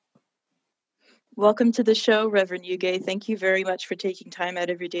Welcome to the show, Reverend Yuge. Thank you very much for taking time out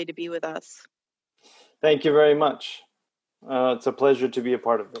of your day to be with us. Thank you very much. It's a pleasure to be a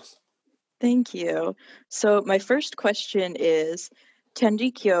part of this. Thank you. So my first question is,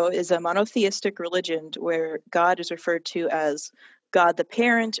 Tenrikyo is a monotheistic religion where God is referred to as God the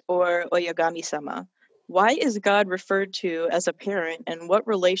parent or Oyagami-sama. Why is God referred to as a parent, and what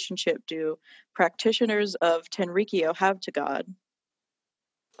relationship do practitioners of Tenrikyo have to God?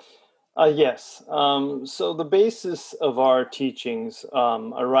 Yes. So the basis of our teachings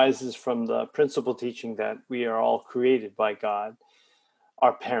arises from the principal teaching that we are all created by God,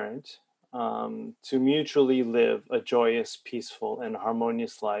 our parent, to mutually live a joyous, peaceful, and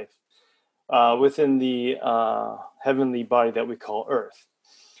harmonious life within the heavenly body that we call Earth.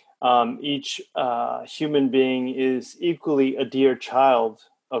 Each human being is equally a dear child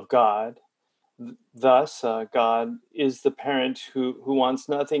of God. Thus, God is the parent who wants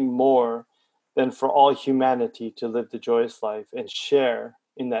nothing more than for all humanity to live the joyous life and share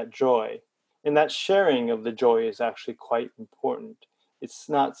in that joy. And that sharing of the joy is actually quite important. It's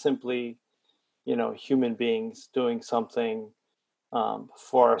not simply, human beings doing something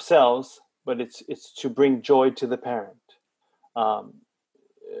for ourselves, but it's to bring joy to the parent. Um,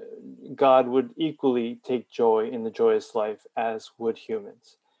 God would equally take joy in the joyous life as would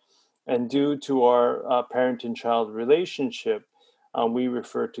humans. And due to our parent and child relationship, we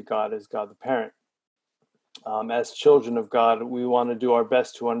refer to God as God the parent. As children of God, we want to do our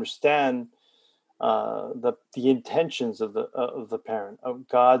best to understand the intentions of the parent, of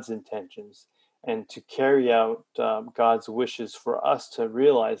God's intentions, and to carry out God's wishes for us to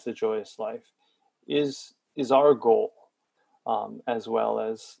realize the joyous life is our goal, as well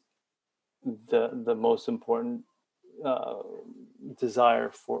as the most important uh,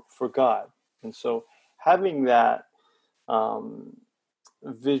 desire for God. And so having that um,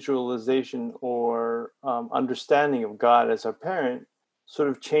 visualization or understanding of God as our parent sort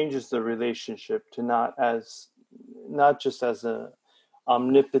of changes the relationship to not just as a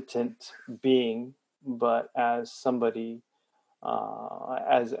omnipotent being, but as somebody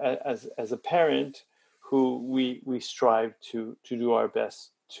as a parent who we strive to do our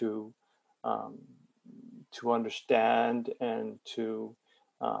best um, to understand and to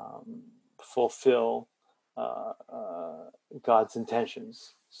um, fulfill God's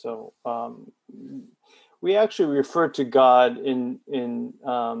intentions. So we actually refer to God in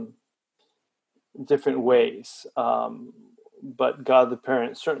different ways, but God the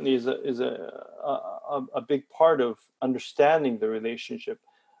parent certainly is a big part of understanding the relationship.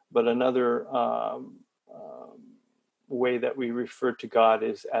 But another way that we refer to God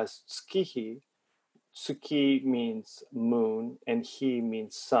is as Tsukihi. Tsuki means moon, and he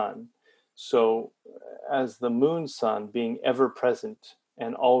means sun. So, as the moon sun being ever present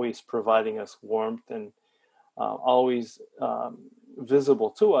and always providing us warmth and always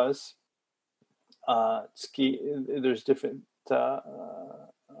visible to us, there's different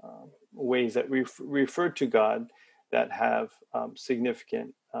ways that we refer to God that have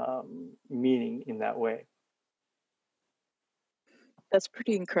significant meaning in that way. That's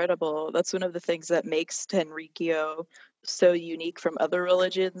pretty incredible. That's one of the things that makes Tenrikyo so unique from other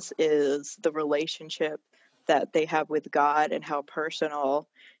religions is the relationship that they have with God and how personal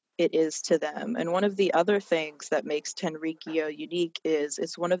it is to them. And one of the other things that makes Tenrikyo unique is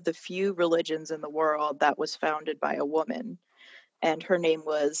it's one of the few religions in the world that was founded by a woman. And her name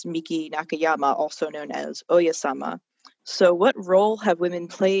was Miki Nakayama, also known as Oyasama. So, what role have women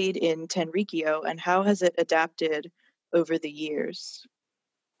played in Tenrikyo and how has it adapted over the years?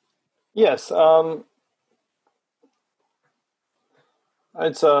 Yes,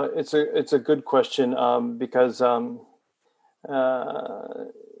 it's a good question because uh,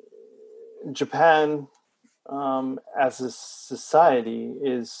 Japan as a society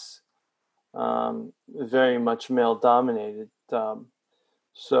is very much male dominated.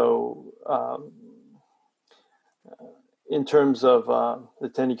 So in terms of the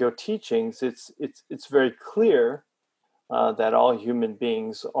Tenrikyo teachings, it's very clear that all human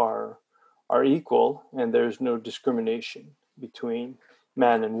beings are equal and there's no discrimination between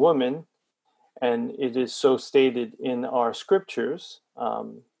man and woman, and it is so stated in our scriptures.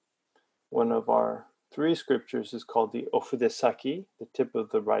 One of our three scriptures is called the Ofudesaki, the tip of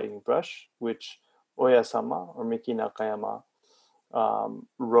the writing brush, which Oyasama or Miki Nakayama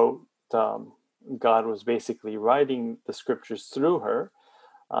wrote. God was basically writing the scriptures through her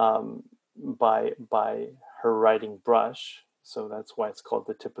by her writing brush. So that's why it's called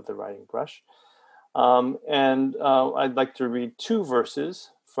the tip of the writing brush. And I'd like to read two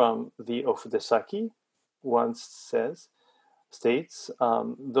verses from the Ofudesaki. One says, states,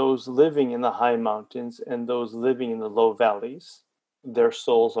 those living in the high mountains and those living in the low valleys, their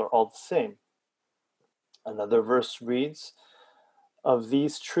souls are all the same. Another verse reads, "Of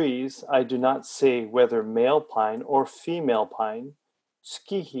these trees I do not say whether male pine or female pine,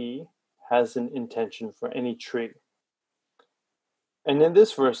 Skihi has an intention for any tree." And in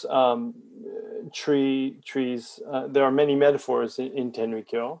this verse, trees, there are many metaphors in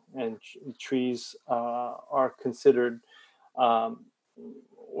Tenrikyo, and trees are considered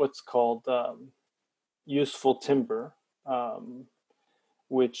what's called useful timber,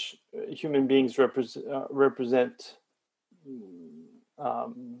 which human beings represent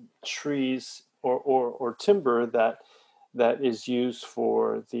trees or timber that is used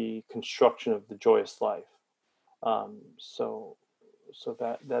for the construction of the joyous life. So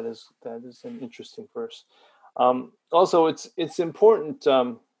that is an interesting verse. Also, it's important.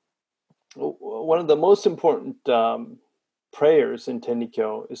 One of the most important prayers in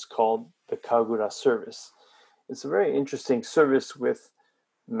Tenrikyo is called the Kagura service. It's a very interesting service with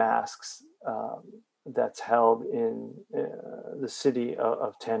masks that's held in the city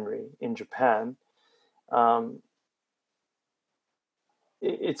of Tenri in Japan.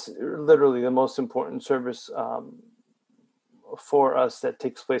 It's literally the most important service for us that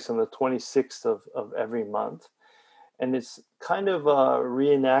takes place on the 26th of every month. And it's kind of a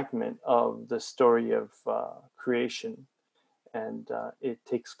reenactment of the story of creation. And it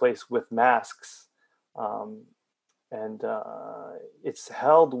takes place with masks. And it's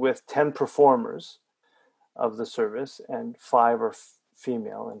held with 10 performers of the service, and 5 are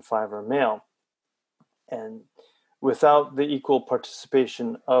female and 5 are male. And without the equal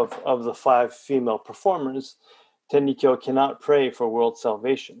participation of the 5 female performers, Tenrikyo cannot pray for world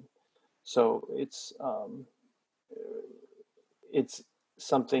salvation. So it's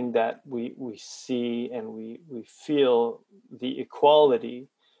something that we see and we feel the equality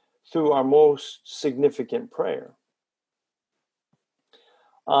through our most significant prayer.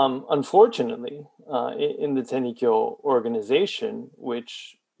 Unfortunately, in the Tenrikyo organization,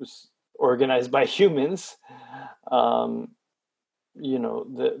 which was organized by humans, the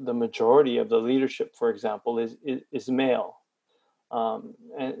majority of the leadership, for example, is male.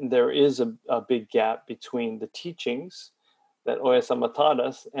 And there is a big gap between the teachings that Oyasama taught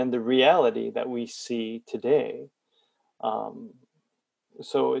us and the reality that we see today.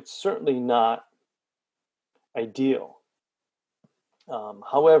 So it's certainly not ideal.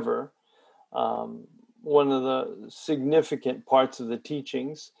 However, one of the significant parts of the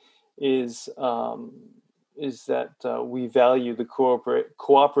teachings is that we value the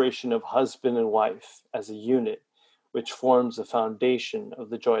cooperation of husband and wife as a unit, which forms the foundation of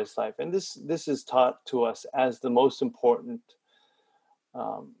the joyous life. And this is taught to us as the most important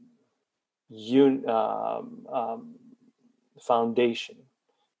foundation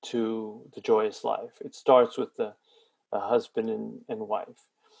to the joyous life. It starts with the husband and wife.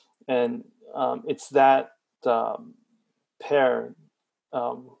 And it's that pair,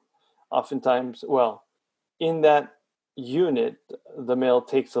 oftentimes, in that unit, the male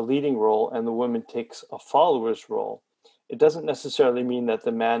takes a leading role and the woman takes a follower's role. It doesn't necessarily mean that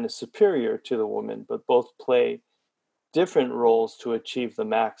the man is superior to the woman, but both play different roles to achieve the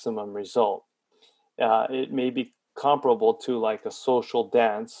maximum result. It may be comparable to like a social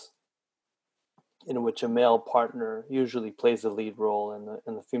dance in which a male partner usually plays the lead role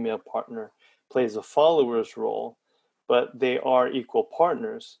and the female partner plays a follower's role, but they are equal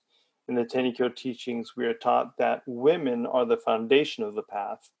partners. In the Tenrikyo teachings, we are taught that women are the foundation of the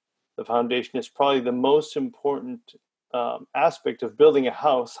path. The foundation is probably the most important aspect of building a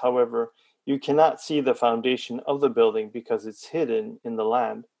house. However, you cannot see the foundation of the building because it's hidden in the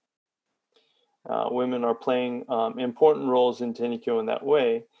land. Women are playing important roles in Tenrikyo in that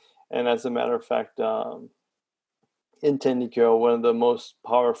way. And as a matter of fact, in Tenrikyo, one of the most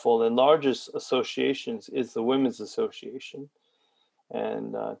powerful and largest associations is the Women's Association.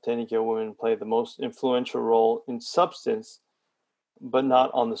 And Tenrikyo women play the most influential role in substance, but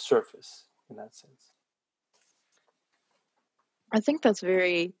not on the surface in that sense. I think that's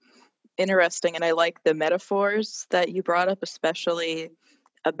very interesting, and I like the metaphors that you brought up, especially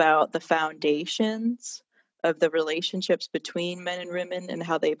about the foundations of the relationships between men and women and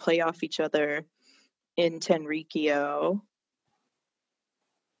how they play off each other in Tenrikyo.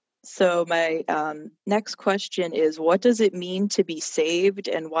 So my next question is, what does it mean to be saved,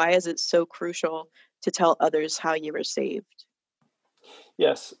 and why is it so crucial to tell others how you were saved?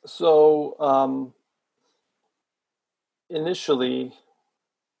 Yes. So initially,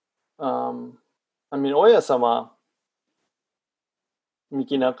 Oyasama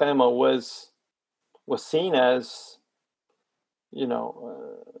Miki Nakayama was seen as you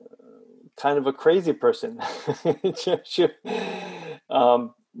know, kind of a crazy person.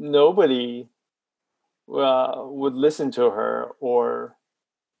 Nobody would listen to her or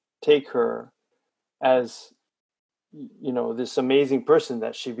take her as, this amazing person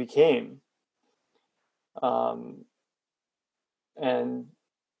that she became. And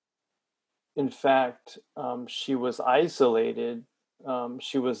in fact, she was isolated.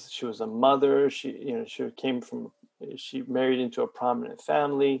 She was a mother. She married into a prominent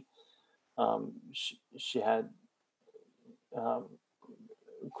family. She had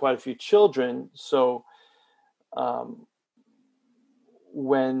quite a few children. So um,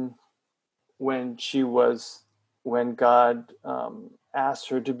 when God asked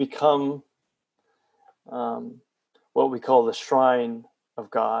her to become what we call the shrine of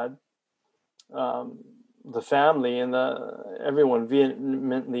God, the family and everyone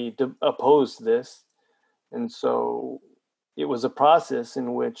vehemently opposed this, and so it was a process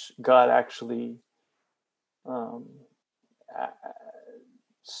in which God actually,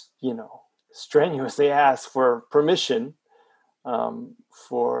 strenuously asked for permission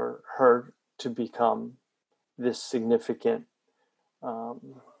for her to become this significant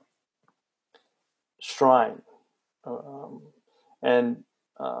shrine, um, and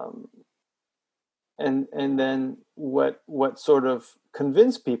um, and then what sort of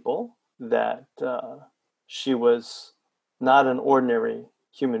convinced people that she was not an ordinary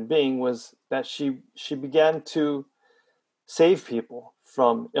human being was that she began to save people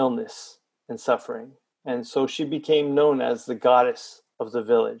from illness and suffering, and so she became known as the goddess of the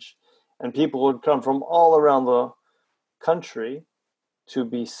village, and people would come from all around the country to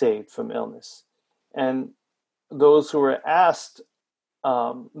be saved from illness. And those who were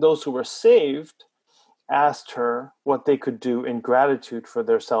saved asked her what they could do in gratitude for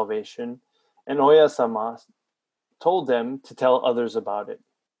their salvation, and Oyasama told them to tell others about it.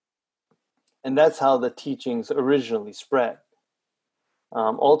 And that's how the teachings originally spread.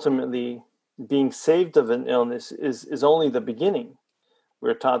 Ultimately, being saved of an illness is only the beginning.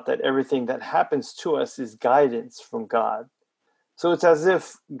 We're taught that everything that happens to us is guidance from God. So it's as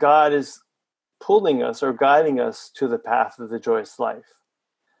if God is pulling us or guiding us to the path of the joyous life.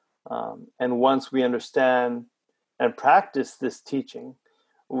 And once we understand and practice this teaching,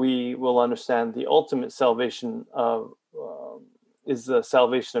 we will understand the ultimate salvation is the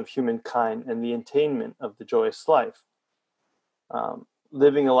salvation of humankind and the attainment of the joyous life.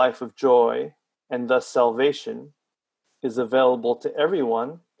 Living a life of joy and thus salvation is available to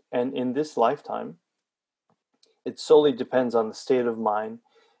everyone, and in this lifetime, it solely depends on the state of mind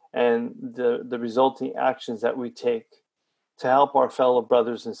and the resulting actions that we take to help our fellow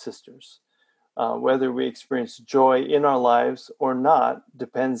brothers and sisters. Whether we experience joy in our lives or not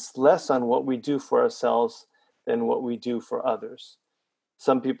depends less on what we do for ourselves than what we do for others.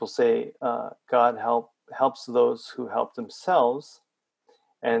 Some people say God helps those who help themselves,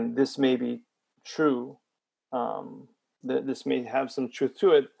 and this may be true. This may have some truth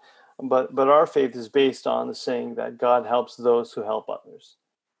to it, but our faith is based on the saying that God helps those who help others.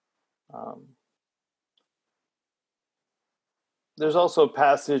 There's also a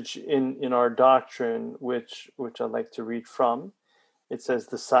passage in our doctrine which I'd like to read from. It says,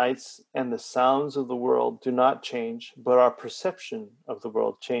 "The sights and the sounds of the world do not change, but our perception of the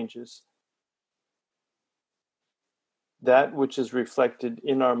world changes. That which is reflected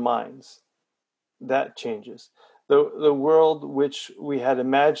in our minds, that changes. The world which we had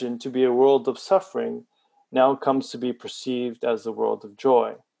imagined to be a world of suffering now comes to be perceived as the world of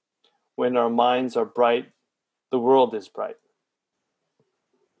joy. When our minds are bright, the world is bright."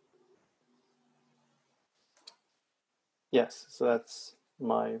 Yes, so that's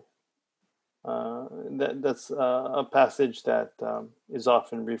that's a passage that is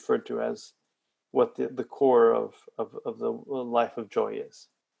often referred to as what the core of the life of joy is.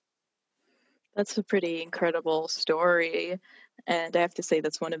 That's a pretty incredible story. And I have to say,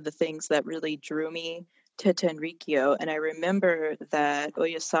 that's one of the things that really drew me to Tenrikyo. And I remember that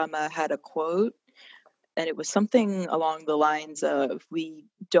Oyasama had a quote, and it was something along the lines of, "We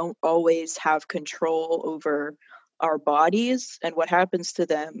don't always have control over our bodies and what happens to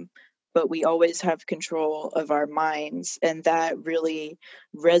them, but we always have control of our minds." And that really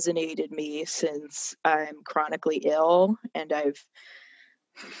resonated me since I'm chronically ill and I've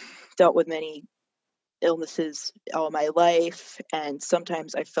dealt with many illnesses all my life, and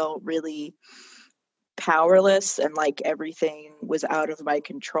sometimes I felt really powerless and like everything was out of my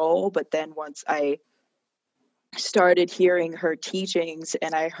control. But then once I started hearing her teachings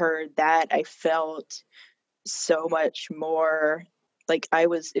and I heard that, I felt so much more like I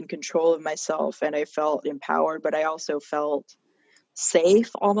was in control of myself and I felt empowered, but I also felt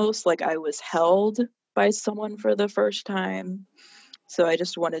safe, almost like I was held by someone for the first time. So I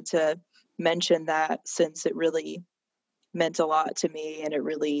just wanted to mention that, since it really meant a lot to me, and it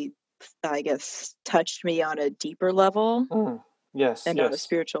really, I guess, touched me on a deeper level Mm. Yes, and on a yes,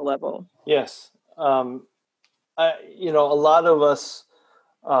 spiritual level. yes. A lot of us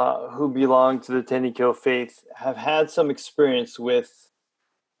who belong to the Tenikyo faith have had some experience with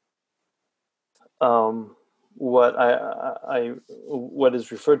um, what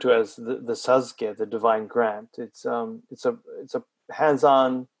is referred to as the sasuke, the divine grant. It's a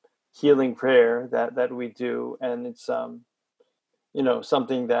hands-on healing prayer that we do, and it's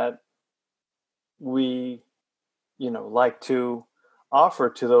something that we like to offer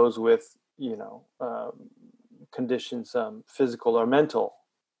to those with conditions, physical or mental,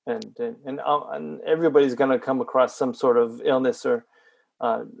 and everybody's going to come across some sort of illness or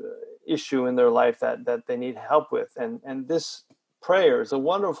uh, issue in their life that they need help with, and this prayer is a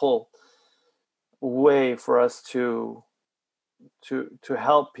wonderful way for us to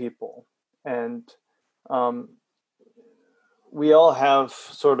help people. And um, we all have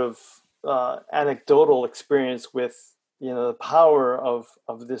sort of anecdotal experience with the power of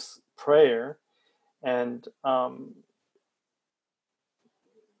this prayer, and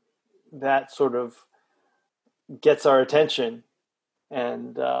that sort of gets our attention,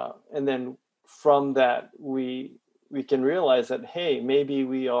 and then from that we can realize that, hey, maybe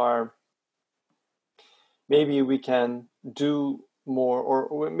we can do more,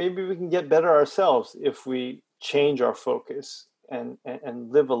 or maybe we can get better ourselves if we change our focus and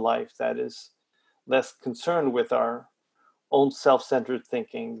live a life that is less concerned with our own self-centered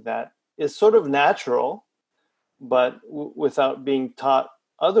thinking, that is sort of natural, but without being taught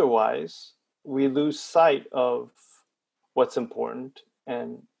otherwise, we lose sight of what's important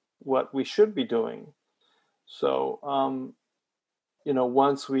and what we should be doing. So,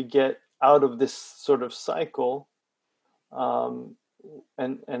 once we get out of this sort of cycle, um,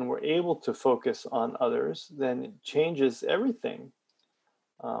 and we're able to focus on others, then it changes everything.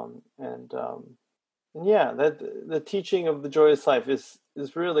 Um, and um, and yeah, that the teaching of the joyous life is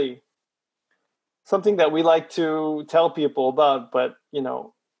really something that we like to tell people about, but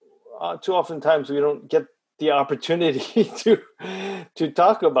too often times we don't get the opportunity to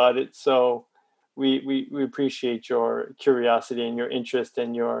talk about it. So we appreciate your curiosity and your interest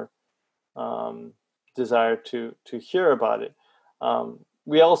and your um, desire to hear about it.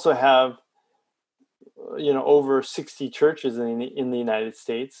 We also have over 60 churches in the United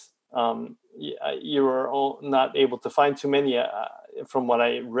States. You are all not able to find too many from what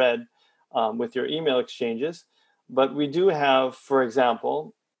I read with your email exchanges, but we do have, for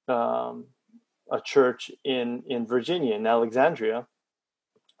example, a church in Virginia, in Alexandria,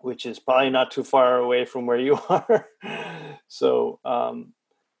 which is probably not too far away from where you are. So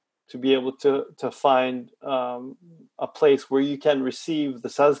to be able to find a place where you can receive the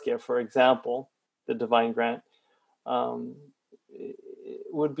sasuke, for example, the divine grant, um,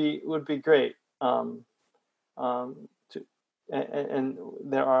 would be great. To and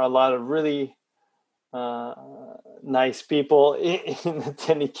there are a lot of really uh, nice people in the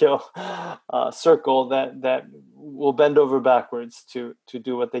Tenikyo circle that will bend over backwards to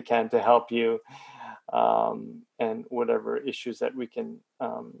do what they can to help you, and whatever issues that we can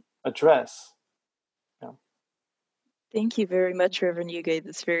address. Yeah. Thank you very much, Reverend Yuge.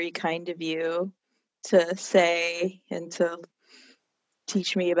 That's very kind of you to say and to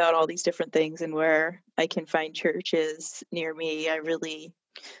teach me about all these different things and where I can find churches near me. I really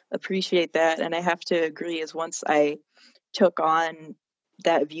appreciate that. And I have to agree, is once I took on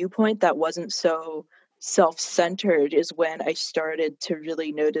that viewpoint that wasn't so self-centered is when I started to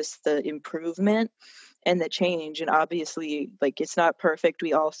really notice the improvement and the change. And obviously, like, it's not perfect.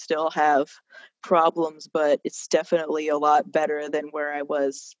 We all still have problems, but it's definitely a lot better than where I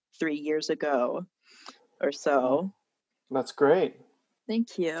was 3 years ago or Oh, so. that's great.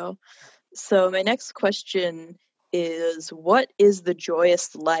 Thank you. So my next question is, what is the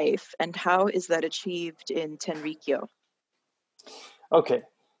joyous life and how is that achieved in Tenrikyo? Okay,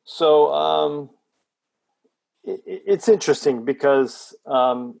 so it's interesting because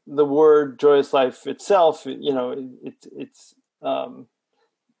the word joyous life itself, it's um,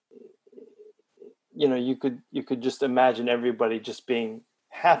 you could just imagine everybody just being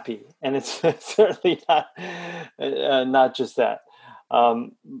happy, and it's certainly not just that.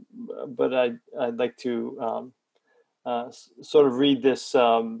 Um, but I'd like to sort of read this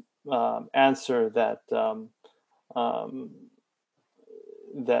answer um,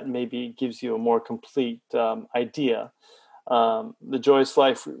 that maybe gives you a more complete idea. The joyous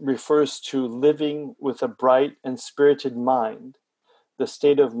life refers to living with a bright and spirited mind, the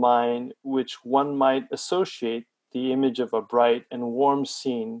state of mind which one might associate the image of a bright and warm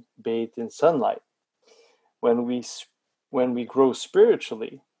scene bathed in sunlight. When we grow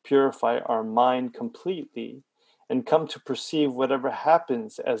spiritually, purify our mind completely, and come to perceive whatever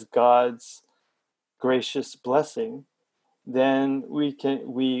happens as God's gracious blessing, then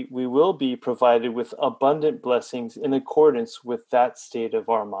we will be provided with abundant blessings in accordance with that state of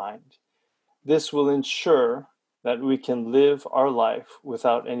our mind. This will ensure that we can live our life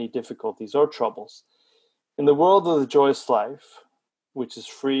without any difficulties or troubles. In the world of the joyous life, which is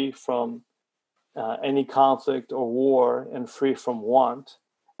free from any conflict or war and free from want,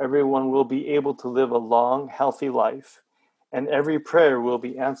 everyone will be able to live a long, healthy life, and every prayer will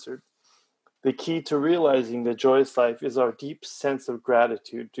be answered. The key to realizing the joyous life is our deep sense of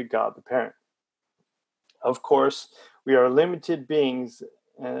gratitude to God the Parent. Of course, we are limited beings,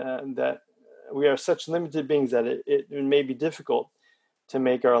 that we are such limited beings that it may be difficult to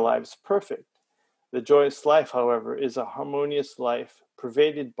make our lives perfect. The joyous life, however, is a harmonious life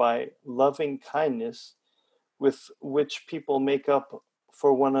pervaded by loving kindness with which people make up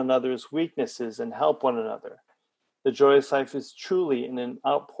for one another's weaknesses and help one another. The joyous life is truly an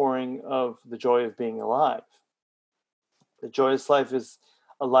outpouring of the joy of being alive. The joyous life is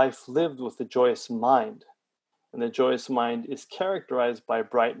a life lived with a joyous mind, and the joyous mind is characterized by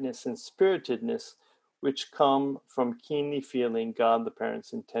brightness and spiritedness, which come from keenly feeling God the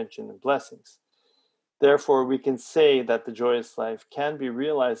Parent's intention and blessings. Therefore, we can say that the joyous life can be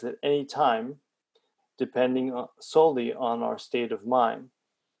realized at any time, depending solely on our state of mind.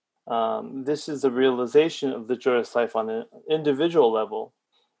 This is the realization of the joyous life on an individual level.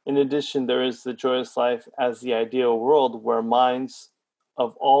 In addition, there is the joyous life as the ideal world where minds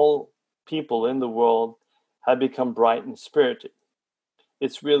of all people in the world have become bright and spirited.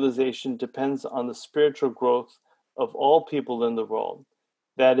 Its realization depends on the spiritual growth of all people in the world.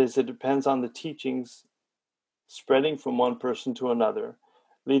 That is, it depends on the teachings spreading from one person to another,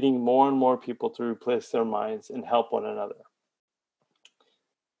 leading more and more people to replace their minds and help one another.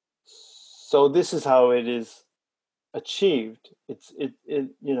 So this is how it is achieved.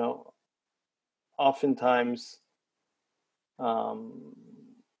 Oftentimes,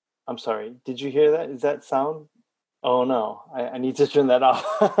 I'm sorry, did you hear that? Is that sound? Oh no, I need to turn that off.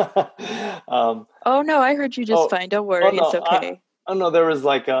 Oh no, I heard you just fine. Don't worry, no, it's okay. No, there was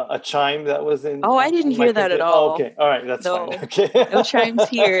like a chime that was in. Oh, I didn't hear that at all. Oh, okay, all right, that's no, fine. Okay, no chimes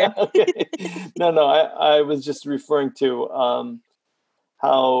here. Okay, no, I was just referring to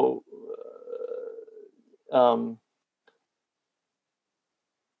how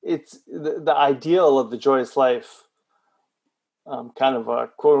it's the ideal of the joyous life, kind of a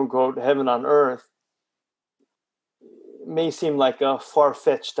quote unquote heaven on earth, may seem like a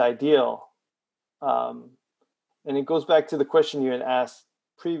far-fetched ideal. And it goes back to the question you had asked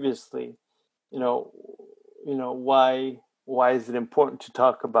previously, why is it important to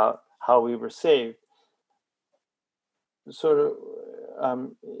talk about how we were saved? Sort of,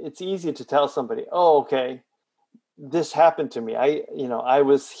 it's easy to tell somebody, oh, okay, this happened to me. I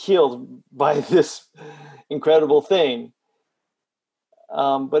was healed by this incredible thing.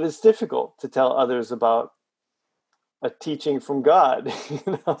 But it's difficult to tell others about a teaching from God,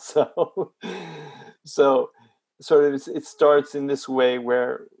 so sort of it starts in this way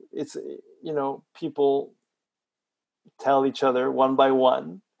where it's, people tell each other one by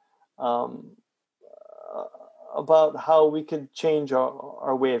one about how we could change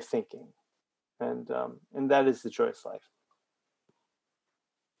our way of thinking, and that is the joyous life.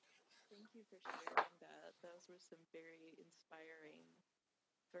 Thank you for sharing that. Those were some very inspiring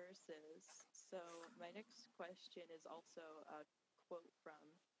verses. So my next question is also a quote from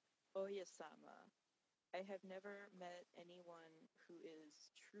Oyasama. I have never met anyone who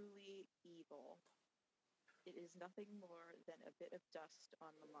is truly evil. It is nothing more than a bit of dust on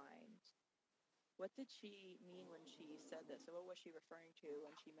the mind. What did she mean when she said this? Or what was she referring to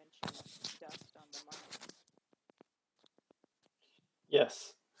when she mentioned dust on the mind?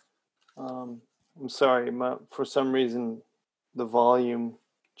 Yes. I'm sorry, for some reason the volume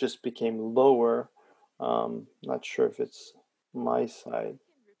just became lower. Not sure if it's my side. You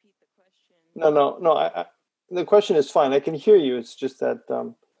can repeat the question. No. The question is fine. I can hear you. It's just that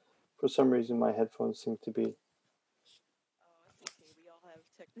for some reason my headphones seem to be. Oh, it's okay. We all have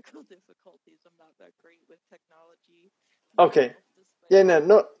technical difficulties. I'm not that great with technology. Okay. Yeah,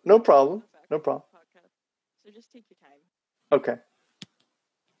 no problem. No problem. So just take your time. Okay.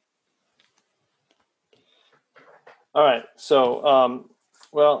 All right. So,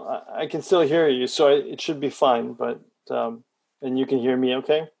 well, I can still hear you, so it should be fine. But and you can hear me,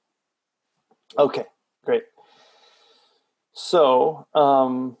 okay? Okay, great. So,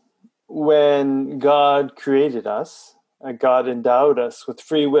 when God created us, God endowed us with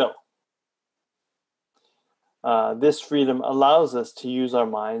free will. This freedom allows us to use our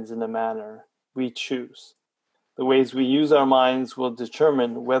minds in a manner we choose. The ways we use our minds will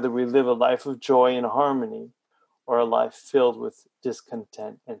determine whether we live a life of joy and harmony or a life filled with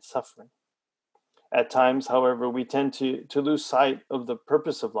discontent and suffering. At times, however, we tend to lose sight of the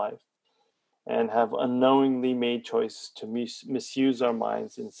purpose of life and have unknowingly made choices to misuse our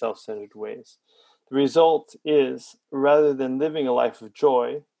minds in self-centered ways. The result is, rather than living a life of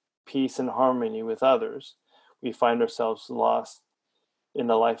joy, peace, and harmony with others, we find ourselves lost in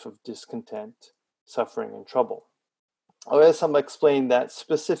a life of discontent, suffering, and trouble. Oyasama explained that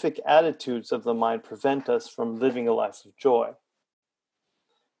specific attitudes of the mind prevent us from living a life of joy.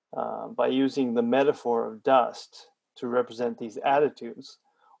 By using the metaphor of dust to represent these attitudes,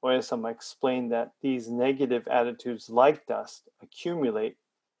 Oyasama explained that these negative attitudes, like dust, accumulate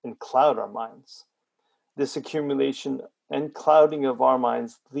and cloud our minds. This accumulation and clouding of our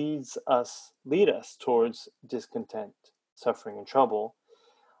minds lead us towards discontent, suffering, and trouble.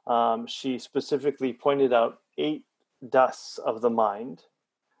 She specifically pointed out 8 dusts of the mind,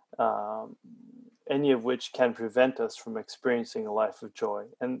 any of which can prevent us from experiencing a life of joy.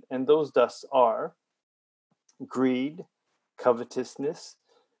 And those dusts are greed, covetousness,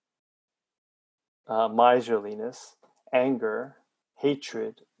 miserliness, anger,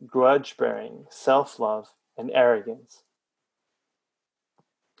 hatred, grudge-bearing, self-love, and arrogance.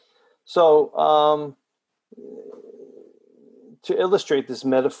 So, to illustrate this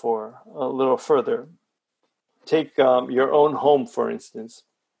metaphor a little further, take your own home, for instance.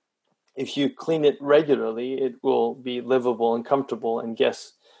 If you clean it regularly, it will be livable and comfortable, and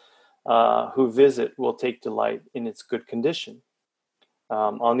guests who visit will take delight in its good condition.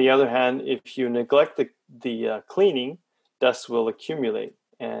 On the other hand, if you neglect the cleaning, dust will accumulate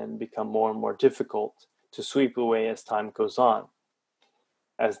and become more and more difficult to sweep away as time goes on.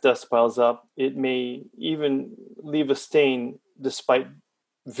 As dust piles up, it may even leave a stain despite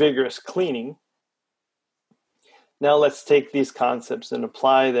vigorous cleaning. Now let's take these concepts and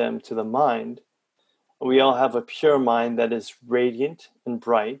apply them to the mind. We all have a pure mind that is radiant and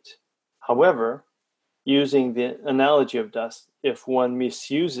bright. However, using the analogy of dust, if one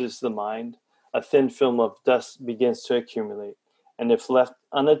misuses the mind, a thin film of dust begins to accumulate, and if left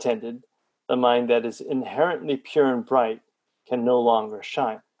unattended, the mind that is inherently pure and bright can no longer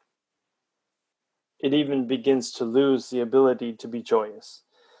shine. It even begins to lose the ability to be joyous.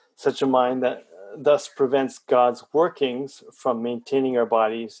 Such a mind that thus prevents God's workings from maintaining our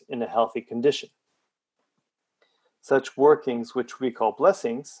bodies in a healthy condition. Such workings, which we call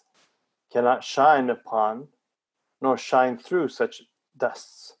blessings, cannot shine upon nor shine through such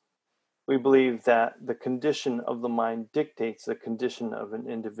dusts. We believe that the condition of the mind dictates the condition of an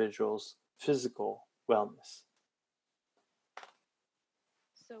individual's physical wellness.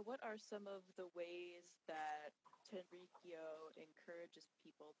 So, what are some of the ways that Tenrikyo encourages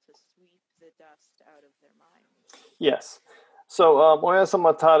people to sweep the dust out of their minds? Yes. So,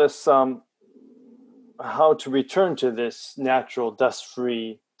 Oyasama taught us how to return to this natural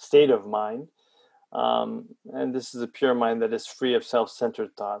dust-free state of mind. And this is a pure mind that is free of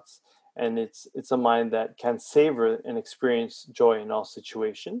self-centered thoughts. And it's a mind that can savor and experience joy in all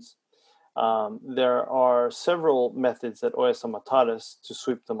situations. There are several methods that Oyasama taught us to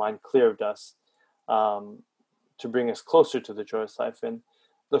sweep the mind clear of dust, to bring us closer to the joyous life. And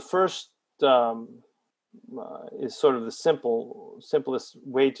the first is sort of the simplest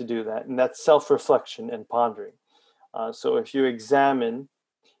way to do that, and that's self-reflection and pondering. So if you examine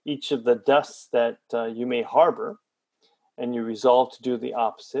each of the dusts that you may harbor, and you resolve to do the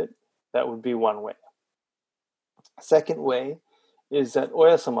opposite, that would be one way. Second way is that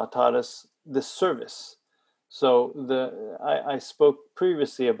Oyasama taught us the service. So I spoke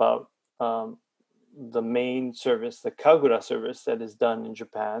previously about the main service, the Kagura service that is done in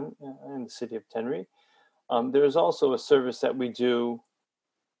Japan, in the city of Tenri. There is also a service that we do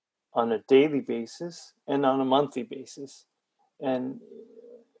on a daily basis and on a monthly basis. And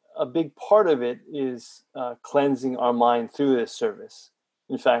a big part of it is cleansing our mind through this service.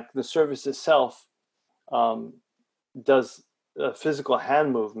 In fact, the service itself does a physical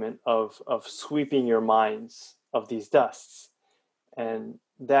hand movement of sweeping your minds of these dusts. And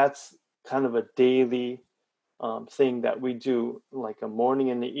that's kind of a daily thing that we do, like a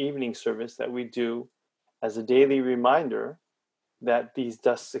morning and the evening service that we do as a daily reminder that these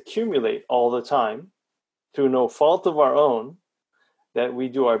dusts accumulate all the time through no fault of our own, that we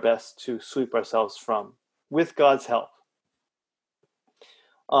do our best to sweep ourselves from, with God's help.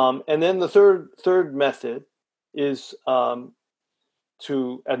 And then the third method is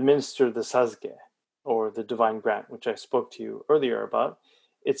to administer the sazge, or the divine grant, which I spoke to you earlier about.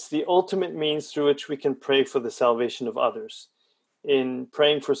 It's the ultimate means through which we can pray for the salvation of others. In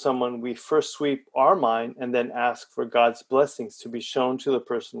praying for someone, we first sweep our mind and then ask for God's blessings to be shown to the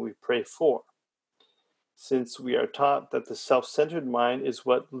person we pray for. Since we are taught that the self-centered mind is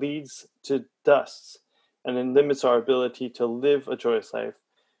what leads to dusts and then limits our ability to live a joyous life,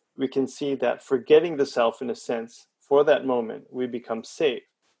 we can see that forgetting the self, in a sense, for that moment, we become saved.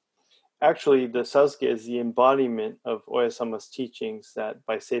 Actually, the sazge is the embodiment of Oyasama's teachings that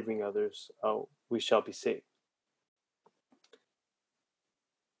by saving others, we shall be saved.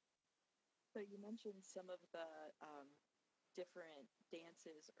 So you mentioned some of the different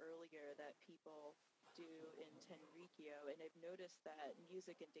dances earlier that people do in Tenrikyo, and I've noticed that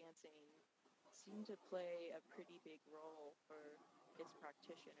music and dancing seem to play a pretty big role for its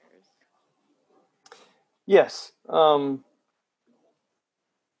practitioners. Yes.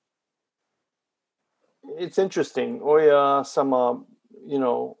 It's interesting. Oya-sama,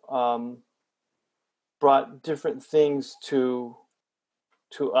 brought different things to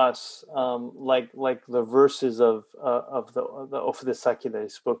us, like the verses of the Ofudesaki that I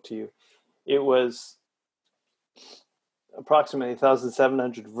spoke to you. It was approximately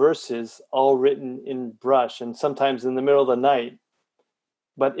 1,700 verses, all written in brush, and sometimes in the middle of the night,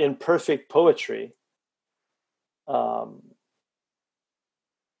 but in perfect poetry.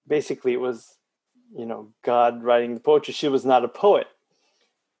 Basically, it was, God writing the poetry. She was not a poet.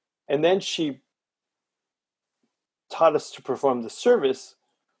 And then she taught us to perform the service,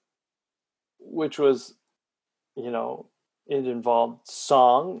 which was, it involved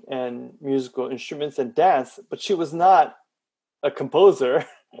song and musical instruments and dance, but she was not a composer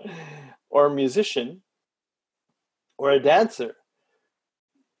or a musician or a dancer.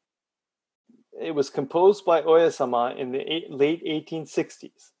 It was composed by Oya-sama in the late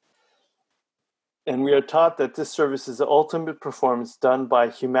 1860s. And we are taught that this service is the ultimate performance done by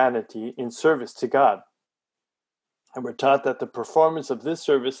humanity in service to God. And we're taught that the performance of this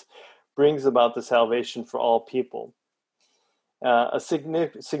service brings about the salvation for all people. A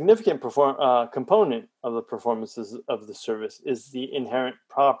significant component of the performances of the service is the inherent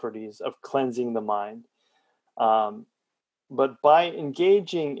properties of cleansing the mind. But by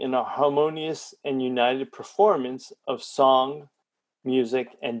engaging in a harmonious and united performance of song,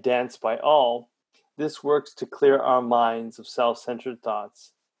 music, and dance by all, this works to clear our minds of self-centered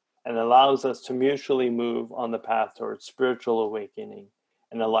thoughts and allows us to mutually move on the path towards spiritual awakening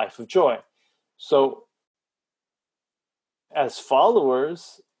and a life of joy. So, as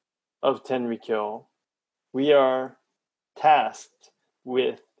followers of Tenrikyo, we are tasked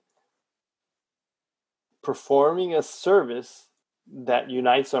with performing a service that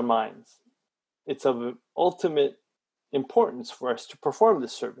unites our minds. It's of ultimate importance for us to perform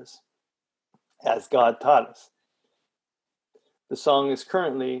this service as God taught us. The song is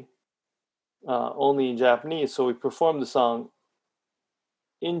currently only in Japanese, so we perform the song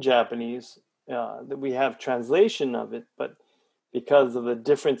in Japanese. That we have translation of it, but because of the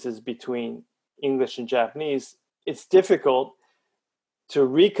differences between English and Japanese, it's difficult to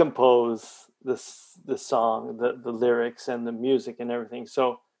recompose the song, the lyrics and the music and everything.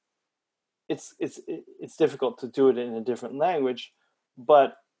 So it's difficult to do it in a different language,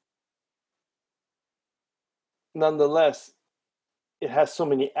 but nonetheless, it has so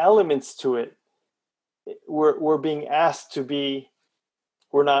many elements to it. We're being asked to be.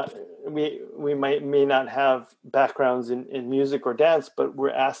 We may not have backgrounds in music or dance, but we're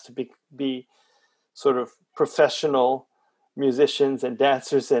asked to be sort of professional musicians and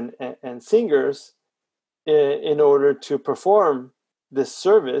dancers and singers in order to perform this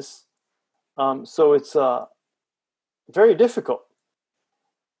service. So it's very difficult.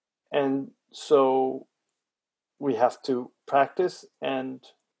 And so we have to practice and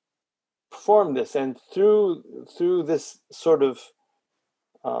perform this. And through this sort of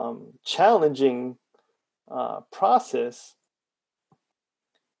challenging process,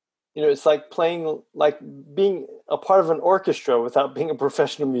 it's like being a part of an orchestra without being a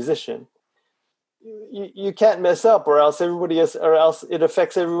professional musician. You can't mess up, or else it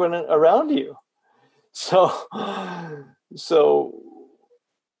affects everyone around you. So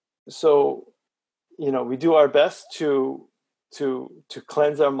we do our best to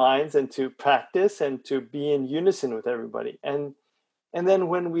cleanse our minds and to practice and to be in unison with everybody. And then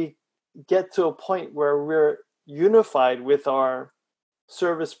when we get to a point where we're unified with our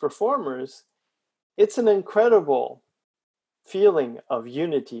service performers, it's an incredible feeling of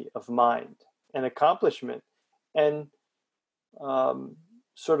unity of mind and accomplishment. And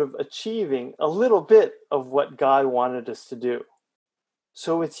sort of achieving a little bit of what God wanted us to do.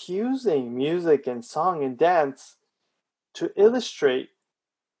 So it's using music and song and dance to illustrate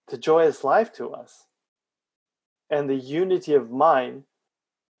the joyous life to us and the unity of mind,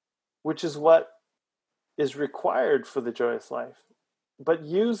 which is what is required for the joyous life. But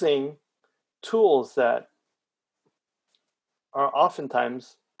using tools that are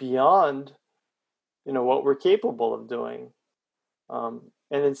oftentimes beyond, what we're capable of doing.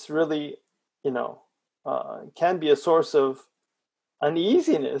 And it's really, can be a source of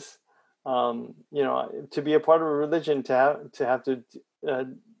uneasiness, to be a part of a religion, to have to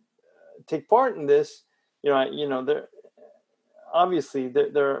take part in this. There obviously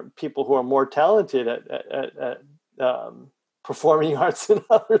there are people who are more talented at performing arts than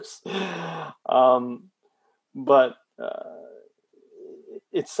others, but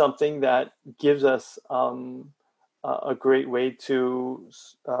it's something that gives us a great way to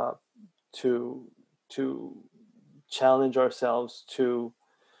challenge ourselves to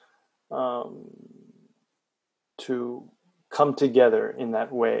come together in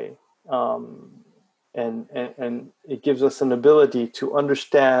that way, and it gives us an ability to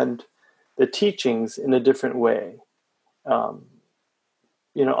understand the teachings in a different way.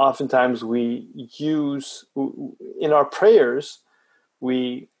 Oftentimes we use, in our prayers,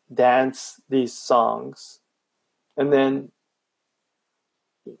 we dance these songs, and then,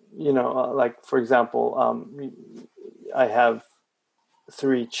 like, for example, I have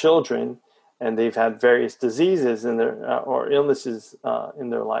 3 children, and they've had various diseases in their or illnesses in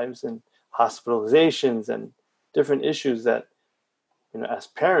their lives, and hospitalizations and different issues that, as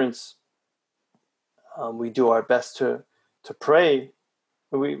parents, we do our best to pray.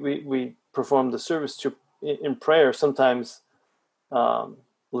 We perform the service in prayer, sometimes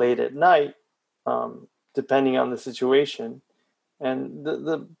late at night, depending on the situation. And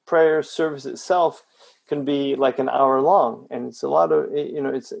the prayer service itself can be like an hour long, and it's a lot of,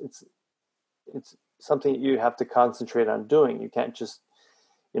 it's something you have to concentrate on doing. You can't just,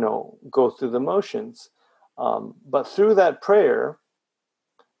 go through the motions. But through that prayer,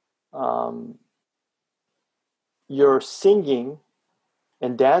 you're singing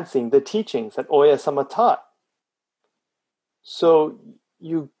and dancing the teachings that Oya Sama taught. So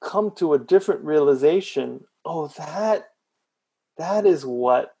you come to a different realization. Oh, that is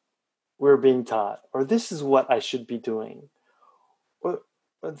what we're being taught, or this is what I should be doing, or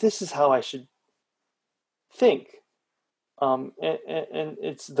this is how I should think. And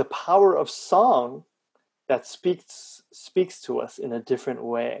it's the power of song that speaks to us in a different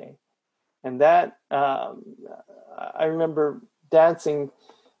way. And that, I remember dancing,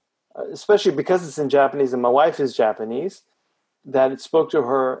 especially because it's in Japanese and my wife is Japanese, that it spoke to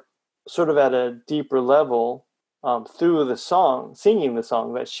her sort of at a deeper level, through the song, singing the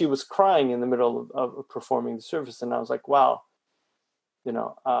song, that she was crying in the middle of performing the service. And I was like, wow,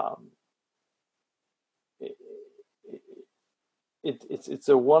 it's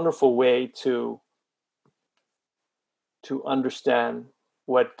a wonderful way to understand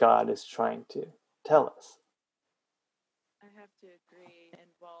what God is trying to tell us. I have to agree. And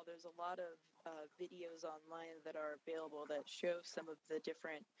while there's a lot of videos online that are available that show some of the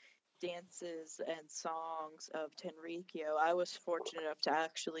different dances and songs of Tenrikyo, I was fortunate enough to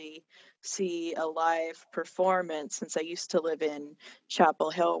actually see a live performance, since I used to live in Chapel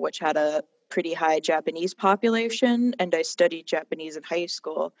Hill, which had a pretty high Japanese population, and I studied Japanese in high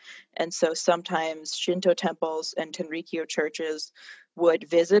school. And so sometimes Shinto temples and Tenrikyo churches would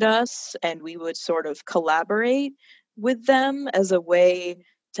visit us, and we would sort of collaborate with them as a way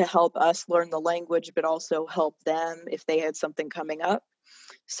to help us learn the language, but also help them if they had something coming up.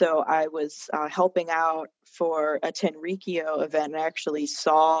 So I was helping out for a Tenrikyo event, and I actually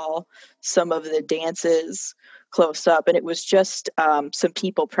saw some of the dances close up, and it was just some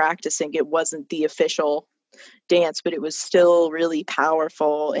people practicing. It wasn't the official dance, but it was still really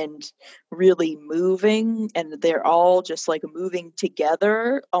powerful and really moving, and they're all just like moving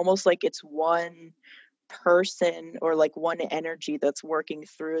together, almost like it's one person or like one energy that's working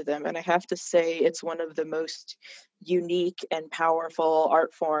through them. And I have to say, it's one of the most unique and powerful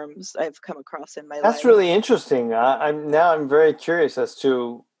art forms I've come across in my That's life. really interesting. I'm very curious as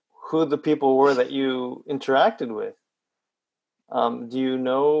to who the people were that you interacted with. Do you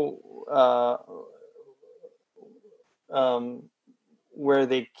know where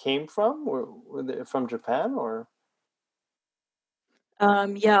they came from? Were they from Japan, or?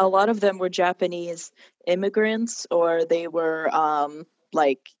 Yeah, a lot of them were Japanese immigrants, or they were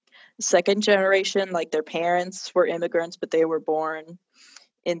like second generation, like their parents were immigrants, but they were born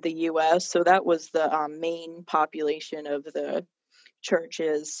in the US. So that was the main population of the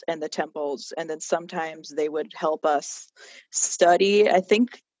churches and the temples, and then sometimes they would help us study. I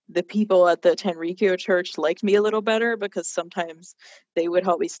think the people at the Tenrikyo church liked me a little better because sometimes they would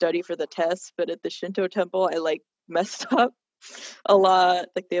help me study for the tests, but at the Shinto temple I like messed up a lot.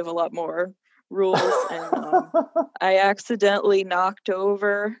 Like they have a lot more rules, and I accidentally knocked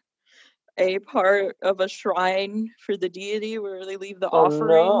over a part of a shrine for the deity where they leave the Oh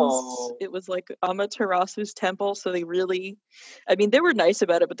offerings. no. It was like Amaterasu's temple, so they really, I mean, they were nice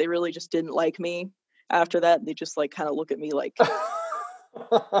about it, but they really just didn't like me after that. They just like kind of look at me like, you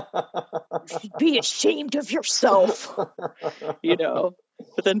should be ashamed of yourself, you know.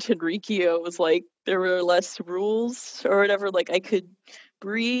 But then Tenrikyo was like, there were less rules or whatever. Like I could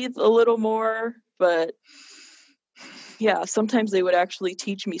breathe a little more, but yeah, sometimes they would actually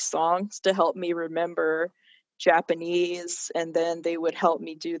teach me songs to help me remember Japanese, and then they would help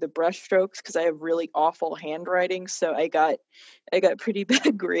me do the brushstrokes because I have really awful handwriting, so I got pretty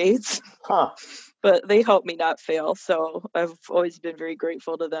bad grades. Huh. But they helped me not fail, so I've always been very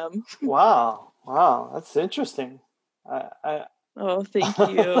grateful to them. Wow. Wow. That's interesting. I Oh, thank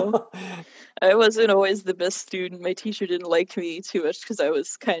you. I wasn't always the best student. My teacher didn't like me too much because I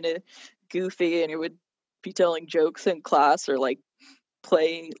was kind of goofy and I would be telling jokes in class or like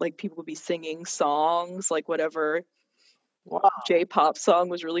playing, like people would be singing songs, like whatever wow. J-pop song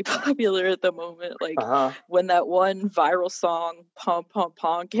was really popular at the moment. Like Uh-huh. when that one viral song "Pom Pom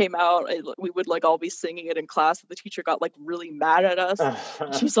Pom" came out, we would like all be singing it in class. And the teacher got like really mad at us.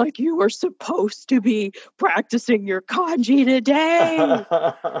 She's like, "You were supposed to be practicing your kanji today."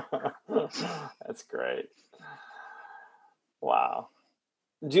 That's great. Wow.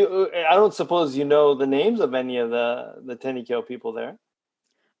 I don't suppose you know the names of any of the Tenikyo people there?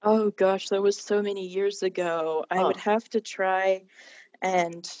 Oh gosh, that was so many years ago. I would Huh. have to try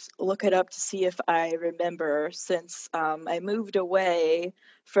and look it up to see if I remember, since I moved away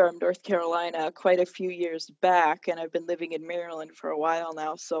from North Carolina quite a few years back, and I've been living in Maryland for a while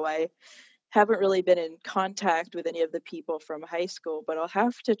now, so I haven't really been in contact with any of the people from high school, but I'll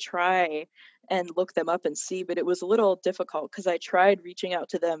have to try and look them up and see. But it was a little difficult because I tried reaching out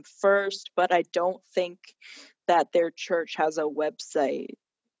to them first, but I don't think that their church has a website,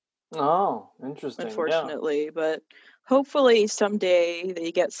 Oh, interesting. Yeah. unfortunately. But hopefully someday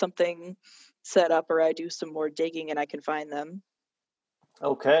they get something set up or I do some more digging and I can find them.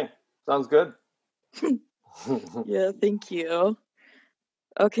 Okay. Sounds good. Yeah, thank you.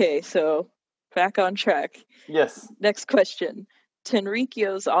 Okay, so back on track. Yes. Next question.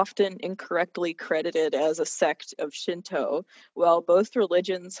 Tenrikyo is often incorrectly credited as a sect of Shinto. While both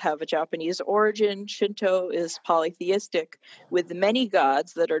religions have a Japanese origin, Shinto is polytheistic, with many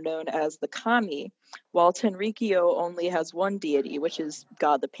gods that are known as the kami, while Tenrikyo only has one deity, which is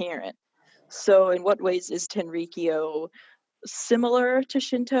God the Parent. So, in what ways is Tenrikyo similar to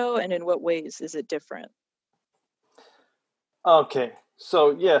Shinto, and in what ways is it different? Okay.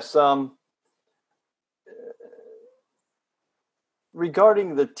 So yes,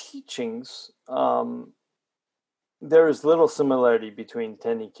 regarding the teachings, there is little similarity between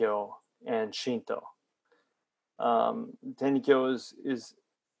Tenikyo and Shinto. Tenikyo is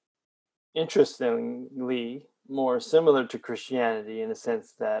interestingly more similar to Christianity in the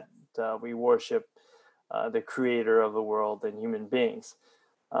sense that we worship the creator of the world and human beings.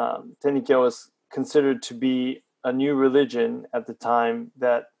 Tenikyo is considered to be a new religion at the time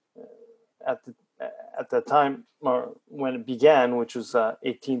that at the at the time or when it began, which was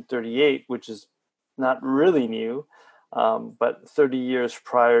 1838, which is not really new, but 30 years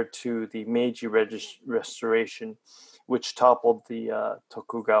prior to the Meiji Restoration, which toppled the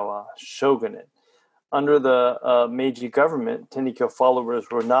Tokugawa shogunate. Under the Meiji government, Tenikyo followers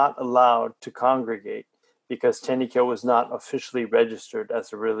were not allowed to congregate because Tenikyo was not officially registered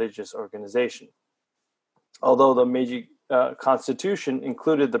as a religious organization. Although the Meiji Constitution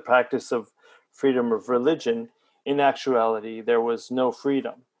included the practice of freedom of religion, in actuality, there was no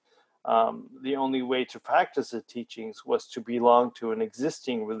freedom. The only way to practice the teachings was to belong to an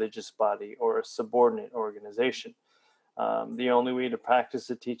existing religious body or a subordinate organization. The only way to practice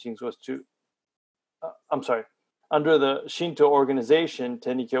the teachings was to, I'm sorry, under the Shinto organization,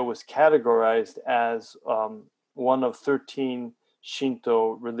 Tenikyo was categorized as one of 13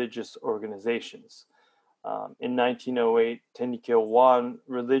 Shinto religious organizations. In 1908, Tenikyo won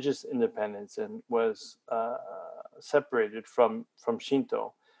religious independence and was separated from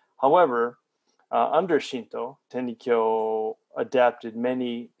Shinto. However, under Shinto, Tenikyo adapted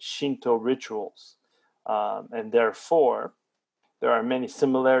many Shinto rituals, and therefore there are many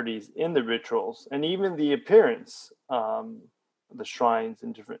similarities in the rituals and even the appearance, the shrines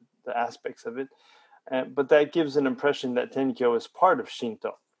and different the aspects of it. but that gives an impression that Tenrikyo is part of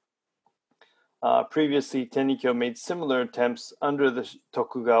Shinto. Previously, Tenrikyo made similar attempts under the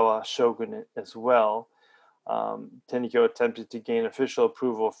Tokugawa shogunate as well. Tenrikyo attempted to gain official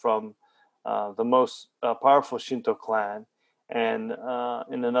approval from the most powerful Shinto clan, and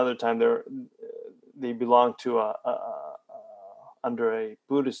in another time they belonged to under a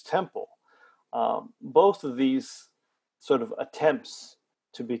Buddhist temple. Both of these sort of attempts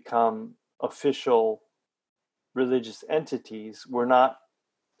to become official religious entities were not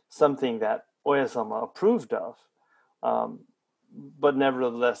something that Oyasama approved of, but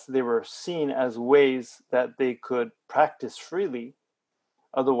nevertheless they were seen as ways that they could practice freely.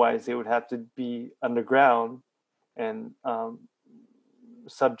 Otherwise they would have to be underground and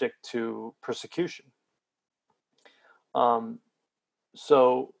subject to persecution.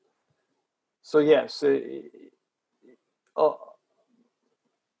 So yes,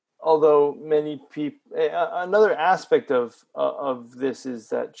 although many people, another aspect of this is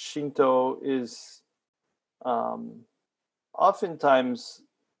that Shinto is oftentimes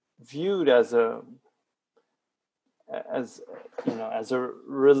viewed as a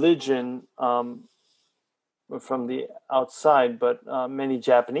religion from the outside, but many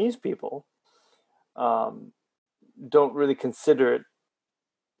Japanese people don't really consider it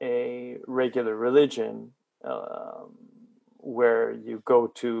a regular religion where you go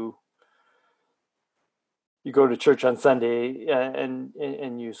to church on Sunday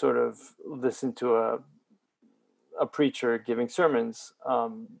and you sort of listen to a preacher giving sermons.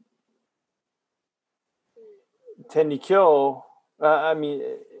 Tenrikyo,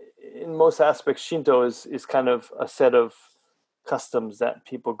 in most aspects, Shinto is kind of a set of customs that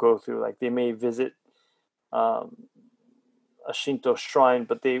people go through. Like they may visit a Shinto shrine,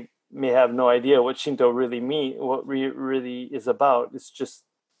 but they may have no idea what Shinto really really is about. It's just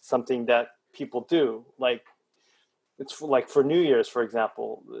something that people do. Like it's like for New Year's, for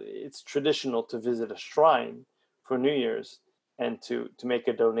example, it's traditional to visit a shrine for New Year's and to make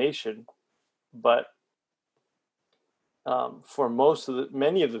a donation. But for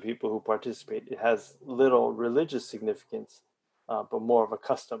many of the people who participate, it has little religious significance, but more of a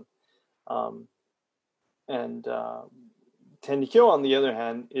custom. And Tenrikyo, on the other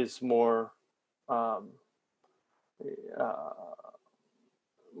hand, is more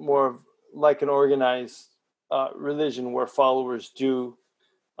like an organized religion where followers do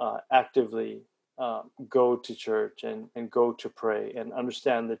actively go to church and go to pray and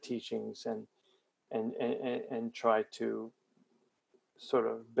understand the teachings and try to sort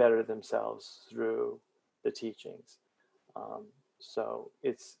of better themselves through the teachings. So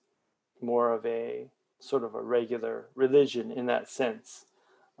it's more of a sort of a regular religion in that sense.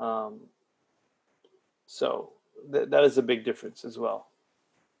 So that is a big difference as well.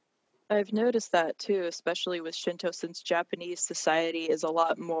 I've noticed that too, especially with Shinto, since Japanese society is a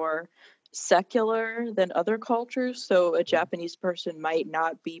lot more secular than other cultures. So a Japanese person might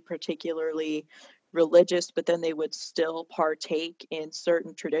not be particularly religious, but then they would still partake in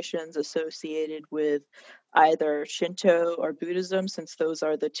certain traditions associated with either Shinto or Buddhism, since those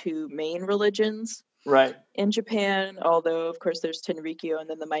are the two main religions right in Japan. Although, of course, there's Tenrikyo and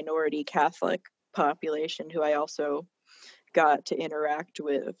then the minority Catholic population who I also got to interact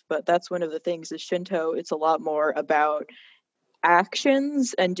with. But that's one of the things is Shinto, it's a lot more about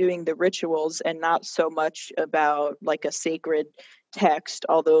actions and doing the rituals and not so much about like a sacred text,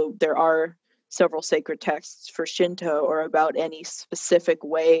 although there are several sacred texts for Shinto, or about any specific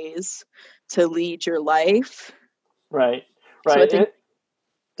ways to lead your life. Right. So I think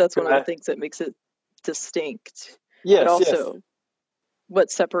that's one of the things that makes it distinct. Yes, but also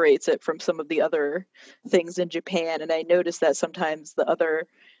what separates it from some of the other things in Japan. And I noticed that sometimes the other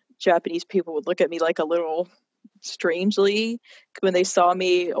Japanese people would look at me like a little strangely when they saw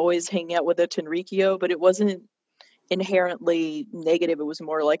me always hanging out with a Tenrikyo, but it wasn't inherently negative. It was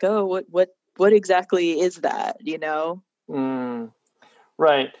more like, oh, what exactly is that, you know?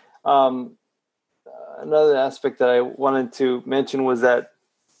 Right. Another aspect that I wanted to mention was that,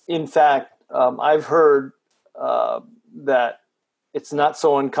 in fact, I've heard that it's not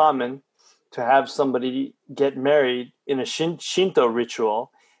so uncommon to have somebody get married in a Shinto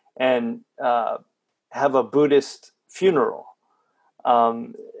ritual and have a Buddhist funeral.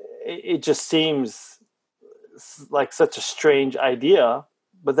 It just seems like such a strange idea,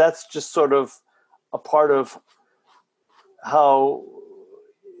 but that's just sort of a part of how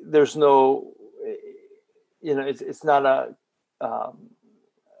there's no, it's not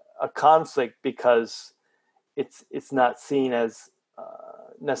a conflict because it's not seen as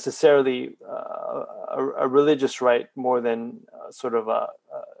necessarily a religious rite more than sort of a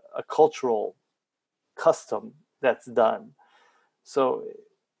cultural custom that's done. So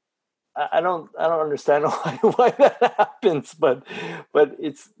I don't understand why that happens, but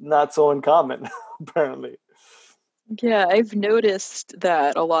it's not so uncommon apparently. Yeah, I've noticed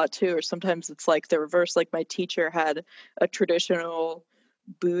that a lot too, or sometimes it's like the reverse. Like my teacher had a traditional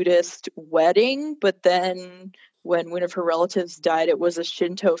Buddhist wedding, but then when one of her relatives died, it was a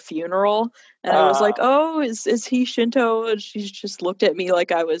Shinto funeral. And I was like, Ah. "Oh, is he Shinto?" And she just looked at me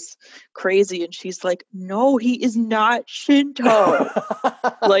like I was crazy, and she's like, "No, he is not Shinto.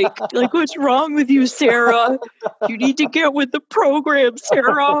 Like what's wrong with you, Sarah? You need to get with the program,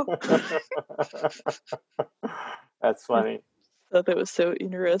 Sarah." That's I funny. thought that was so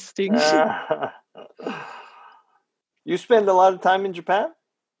interesting. You spend a lot of time in Japan?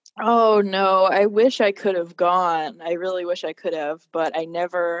 Oh no, I wish I could have gone. I really wish I could have, but I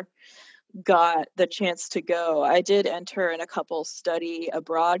never got the chance to go. I did enter in a couple study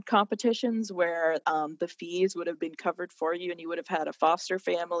abroad competitions where the fees would have been covered for you and you would have had a foster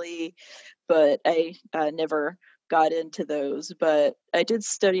family, but I never got into those. But I did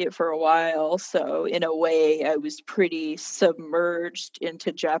study it for a while, so in a way, I was pretty submerged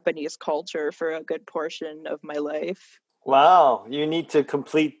into Japanese culture for a good portion of my life. Wow, you need to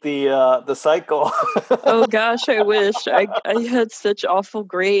complete the cycle. Oh gosh, I wish. I had such awful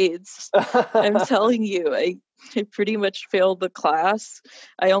grades. I'm telling you, I pretty much failed the class.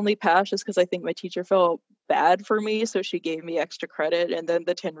 I only passed just because I think my teacher felt bad for me, so she gave me extra credit. And then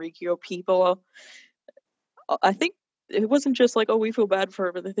the Tenrikyo people, I think it wasn't just like, oh, we feel bad for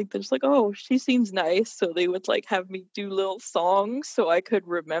her, but I think they're just like, oh, she seems nice. So they would like have me do little songs so I could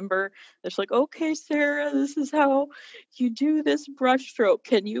remember. It's like, okay, Sarah, this is how you do this brushstroke.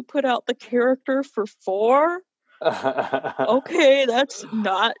 Can you put out the character for four? Okay, that's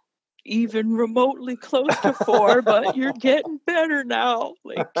not even remotely close to four, but you're getting better now.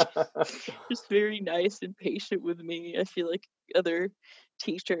 Like, just very nice and patient with me. I feel like other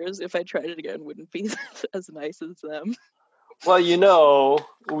teachers, if I tried it again, wouldn't be as nice as them. Well,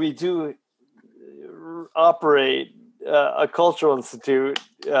 we do operate a cultural institute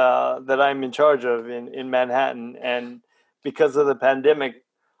that I'm in charge of in Manhattan, and because of the pandemic,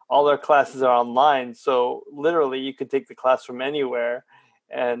 all our classes are online. So literally, you could take the class from anywhere.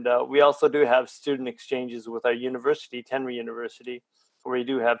 And we also do have student exchanges with our university, Tenri University, where we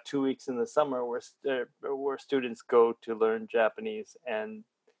do have 2 weeks in the summer where students go to learn Japanese, and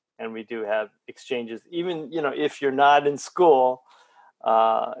we do have exchanges. Even if you're not in school,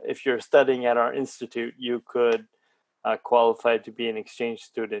 if you're studying at our institute, you could qualify to be an exchange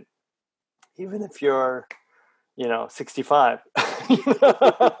student, even if you're 65,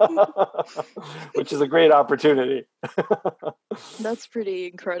 which is a great opportunity. That's pretty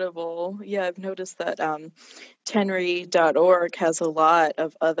incredible. Yeah, I've noticed that Tenry.org has a lot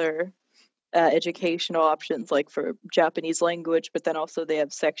of other educational options, like for Japanese language, but then also they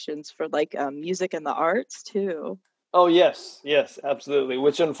have sections for like music and the arts too. Oh yes, absolutely.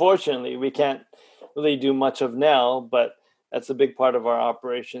 Which unfortunately we can't really do much of now, but that's a big part of our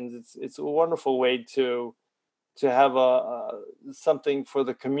operations. It's a wonderful way to have something for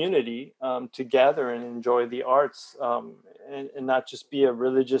the community to gather and enjoy the arts, and not just be a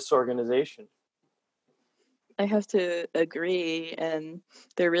religious organization. I have to agree, and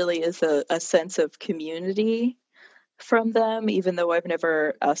there really is a sense of community from them, even though I've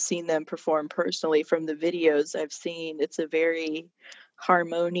never seen them perform personally. From the videos I've seen, it's a very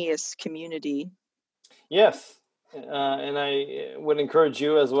harmonious community. Yes, and I would encourage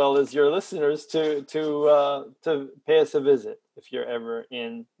you as well as your listeners to pay us a visit if you're ever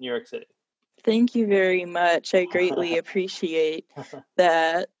in New York City. Thank you very much. I greatly appreciate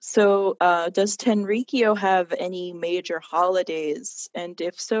that. So, does Tenrikyo have any major holidays? And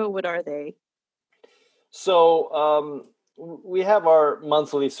if so, what are they? So we have our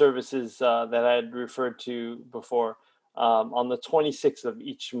monthly services that I had referred to before on the 26th of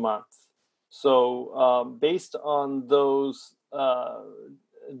each month. So based on those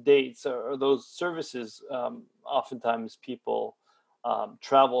dates or those services, oftentimes people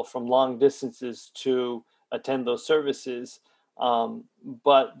travel from long distances to attend those services.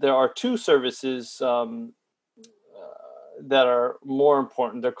 But there are two services that are more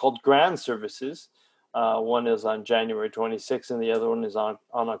important. They're called grand services. One is on January 26th, and the other one is on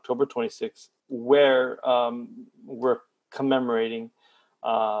October 26th, where we're commemorating.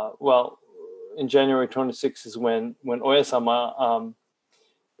 Well, in January 26th is when Oya-sama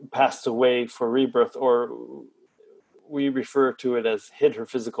passed away for rebirth, or we refer to it as hid her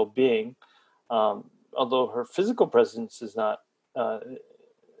physical being. Although her physical presence is not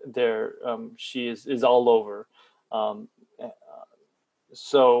there, she is all over. Um,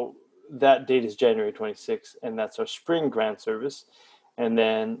 so that date is January 26th, and that's our spring grand service. And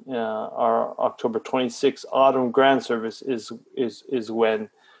then our October 26th autumn grand service is when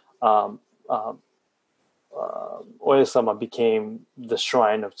um, Oya-sama became the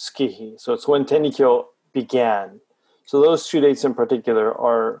shrine of Tsukihi. So it's when Tennikyo began. So those 2 dates in particular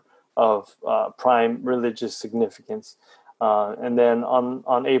are of prime religious significance. And then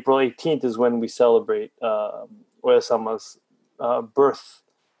on April 18th is when we celebrate Oya-sama's birth.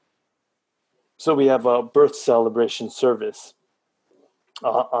 So we have a birth celebration service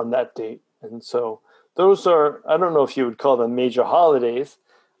on that date. And so those are, I don't know if you would call them major holidays,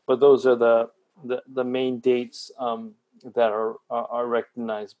 but those are the main dates that are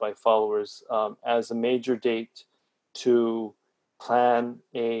recognized by followers as a major date to plan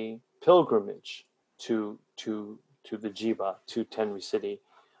a pilgrimage to the Jiba, to Tenri City.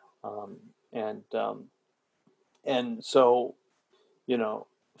 And so,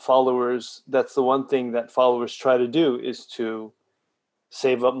 followers, that's the one thing that followers try to do, is to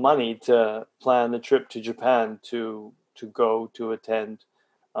save up money to plan a trip to Japan to go to attend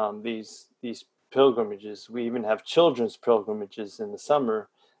these pilgrimages. We even have children's pilgrimages in the summer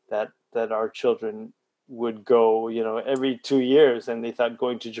that our children would go, every 2 years, and they thought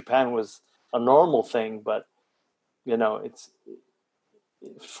going to Japan was a normal thing, but it's,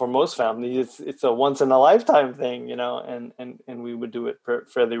 for most families, it's a once in a lifetime thing, and we would do it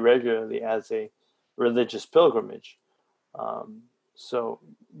fairly regularly as a religious pilgrimage. So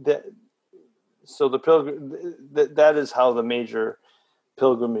that is how the major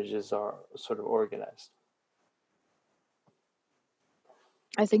pilgrimages are sort of organized.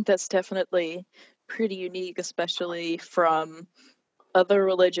 I think that's definitely pretty unique, especially from other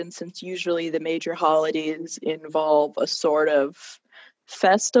religions, since usually the major holidays involve a sort of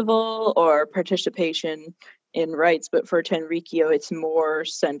festival or participation in rites. But for Tenrikyo, it's more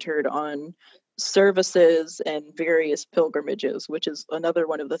centered on services and various pilgrimages, which is another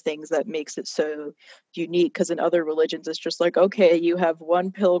one of the things that makes it so unique, because in other religions it's just like, okay, you have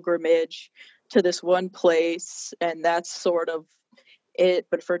one pilgrimage to this one place and that's sort of it.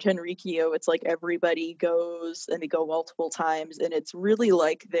 But for Tenrikyo, it's like everybody goes and they go multiple times, and it's really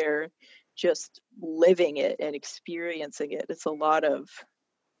like they're just living it and experiencing it. It's a lot of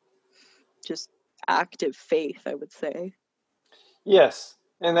just active faith, I would say. Yes,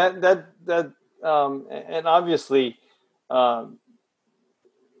 and that and obviously, along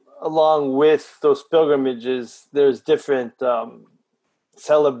with those pilgrimages, there's different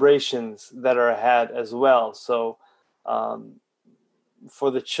celebrations that are had as well. So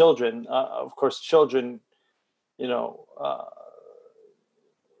for the children, of course, children,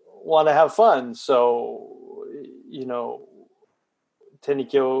 want to have fun. So,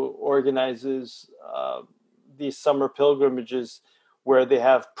 Tennikyo organizes these summer pilgrimages where they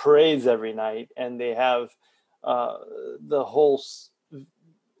have parades every night, and they have the whole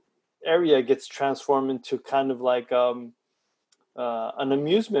area gets transformed into kind of like an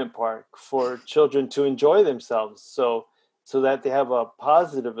amusement park for children to enjoy themselves. So that they have a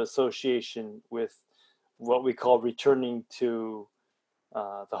positive association with what we call returning to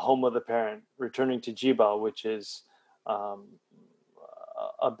the home of the parent, returning to Jiba, which is a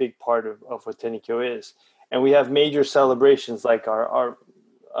big part of what Tennikyo is. And we have major celebrations like our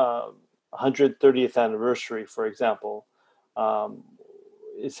 130th anniversary, for example,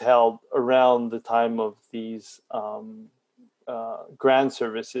 is held around the time of these grand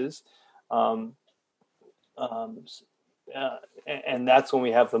services. And that's when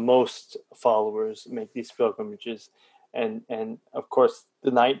we have the most followers make these pilgrimages. And of course,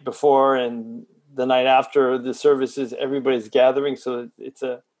 the night before and the night after the services, everybody's gathering, so it's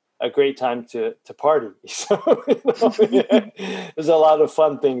a great time to party. So there's a lot of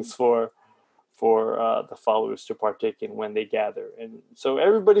fun things for the followers to partake in when they gather, and so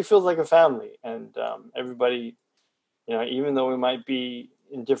everybody feels like a family. And everybody, even though we might be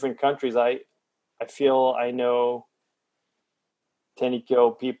in different countries, I feel I know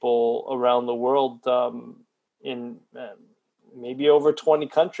Tennikyo people around the world, in maybe over 20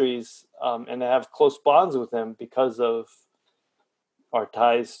 countries, and I have close bonds with them because of our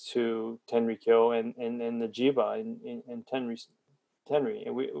ties to Tenrikyo and the Jiba in Tenri.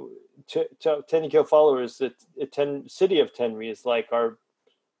 And we Tenrikyo followers, the city of Tenri is like our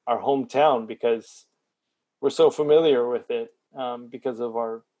hometown, because we're so familiar with it, because of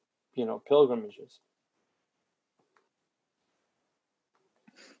our pilgrimages.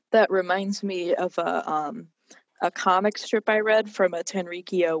 That reminds me of a comic strip I read from a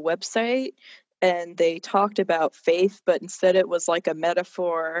Tenrikyo website, and they talked about faith, but instead it was like a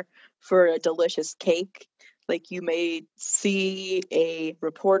metaphor for a delicious cake Like you may see a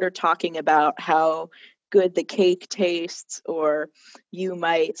reporter talking about how good the cake tastes, or you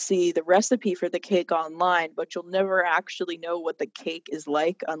might see the recipe for the cake online, but you'll never actually know what the cake is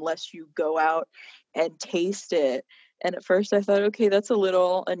like unless you go out and taste it. And at first I thought, okay, that's a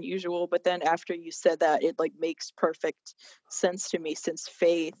little unusual, but then after you said that, it like makes perfect sense to me, since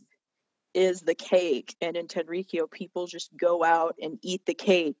faith is the cake, and in Tenrikyo people just go out and eat the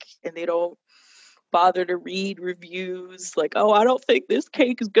cake, and they don't bother to read reviews like, oh, I don't think this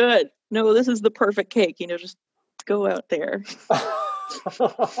cake is good. No, this is the perfect cake. Just go out there.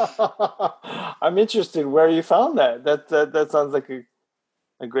 I'm interested where you found that. That sounds like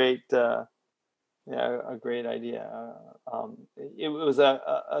a great a great idea. It was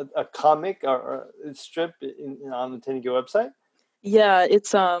a comic or a strip on the Tenrikyo website. Yeah,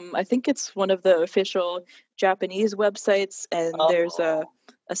 it's I think it's one of the official Japanese websites, and there's a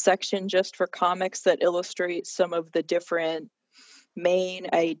section just for comics that illustrates some of the different main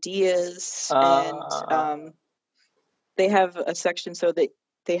ideas, and they have a section so that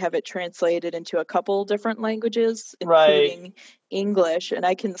they have it translated into a couple different languages, including right. English, and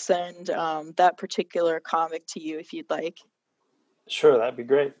I can send that particular comic to you if you'd like. Sure, that'd be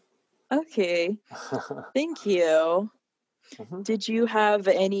great. Okay, thank you. Mm-hmm. Did you have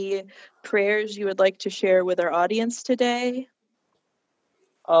any prayers you would like to share with our audience today?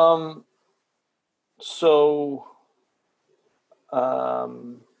 So,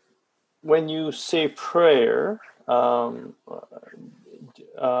 when you say prayer, I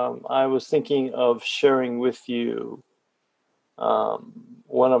was thinking of sharing with you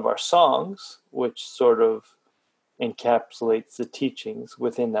one of our songs, which sort of encapsulates the teachings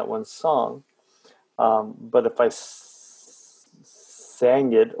within that one song. But if I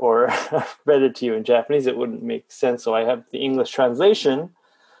sang it or read it to you in Japanese, it wouldn't make sense. So I have the English translation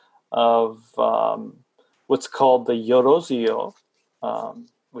of what's called the Yorozio,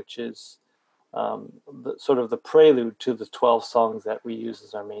 which is sort of the prelude to the 12 songs that we use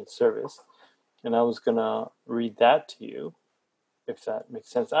as our main service. And I was going to read that to you, if that makes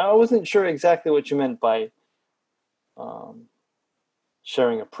sense. I wasn't sure exactly what you meant by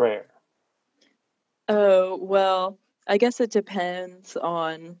sharing a prayer. Oh, well, I guess it depends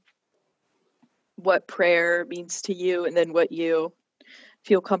on what prayer means to you and then what you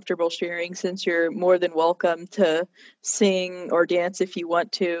feel comfortable sharing, since you're more than welcome to sing or dance if you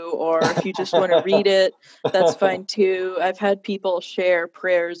want to, or if you just want to read it, that's fine too. I've had people share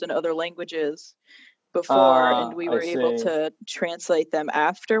prayers in other languages before, and we I were able see. to translate them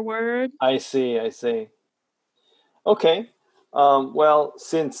afterward. I see. Okay. Well,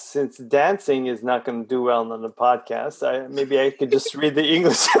 since dancing is not going to do well on the podcast, maybe I could just read the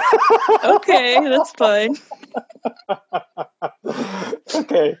English. Okay, that's fine.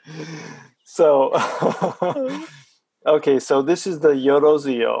 Okay. So, okay. So this is the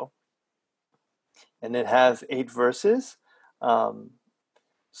Yorozio, and it has 8 verses.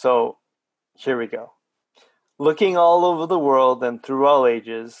 So here we go. Looking all over the world and through all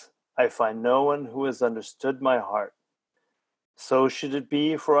ages, I find no one who has understood my heart. So should it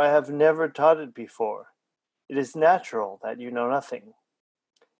be, for I have never taught it before. It is natural that you know nothing.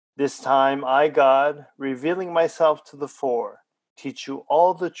 This time I, God, revealing myself to the fore, teach you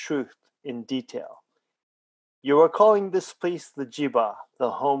all the truth in detail. You are calling this place the Jiba,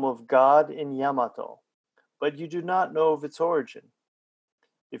 the home of God in Yamato, but you do not know of its origin.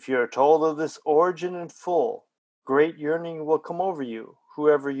 If you are told of this origin in full, great yearning will come over you,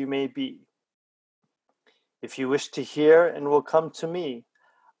 whoever you may be. If you wish to hear and will come to me,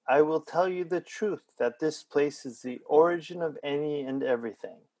 I will tell you the truth that this place is the origin of any and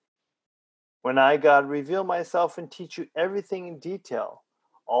everything. When I, God, reveal myself and teach you everything in detail,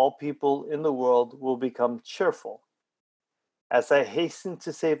 all people in the world will become cheerful. As I hasten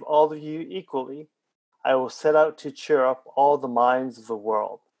to save all of you equally, I will set out to cheer up all the minds of the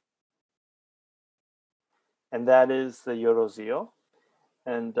world. And that is the Yorozio.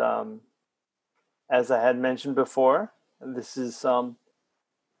 And as I had mentioned before, this is to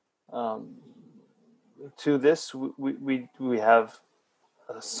this we have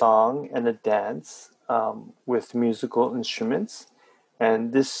a song and a dance with musical instruments,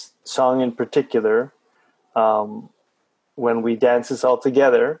 and this song in particular, when we dance this all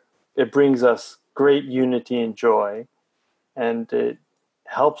together, it brings us great unity and joy, and it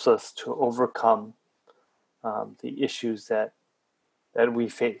helps us to overcome the issues that we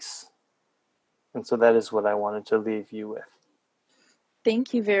face. And so that is what I wanted to leave you with.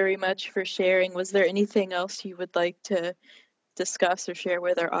 Thank you very much for sharing. Was there anything else you would like to discuss or share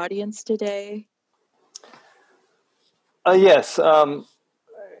with our audience today? Yes.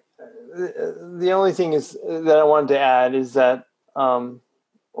 the only thing is that I wanted to add is that one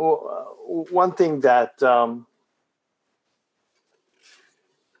thing that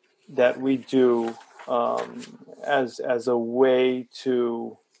that we do as a way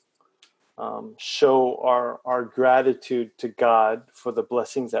to show our gratitude to God for the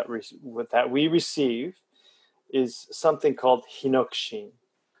blessings that we receive is something called hinokshin.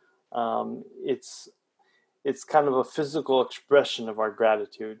 It's kind of a physical expression of our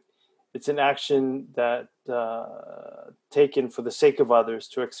gratitude. It's an action that taken for the sake of others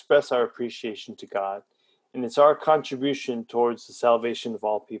to express our appreciation to God, and it's our contribution towards the salvation of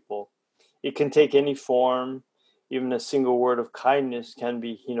all people. It can take any form. Even a single word of kindness can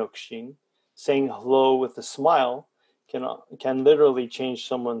be hinokshin. Saying hello with a smile can literally change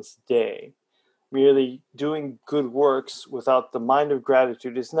someone's day. Merely doing good works without the mind of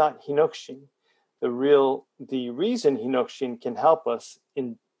gratitude is not hinokshin. The reason hinokshin can help us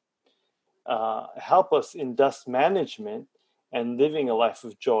in dust management and living a life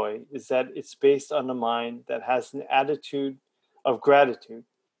of joy is that it's based on a mind that has an attitude of gratitude.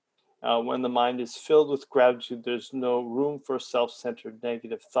 When the mind is filled with gratitude, there's no room for self-centered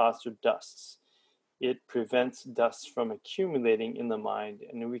negative thoughts or dusts. It prevents dust from accumulating in the mind,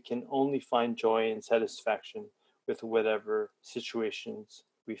 and we can only find joy and satisfaction with whatever situations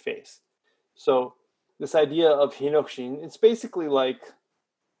we face. So this idea of hinokshin, it's basically like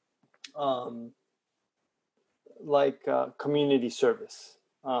community service.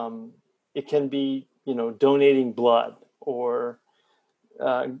 It can be, donating blood or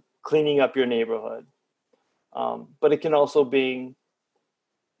cleaning up your neighborhood. But it can also be,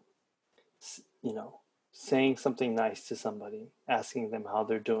 saying something nice to somebody, asking them how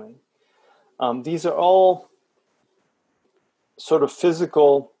they're doing. These are all sort of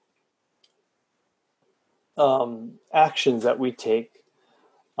physical actions that we take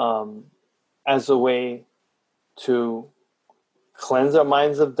as a way to cleanse our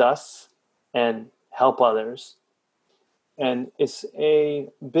minds of dust and help others. And it's a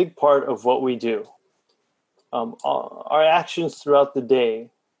big part of what we do. Our actions throughout the day,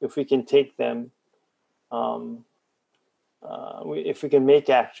 if we can take them, if we can make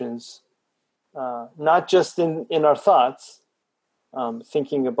actions, not just in our thoughts,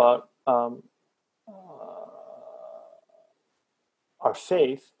 thinking about our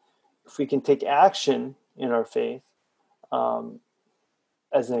faith, if we can take action in our faith,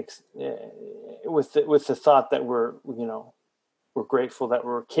 with the thought that we're grateful that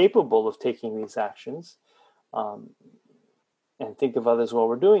we're capable of taking these actions, and think of others while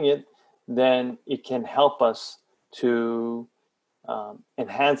we're doing it, then it can help us to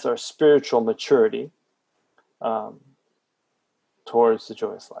enhance our spiritual maturity towards the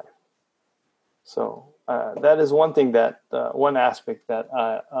joyous life. So that is one thing one aspect that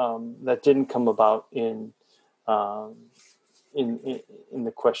that didn't come about in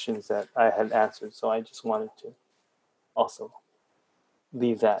the questions that I had answered. So I just wanted to also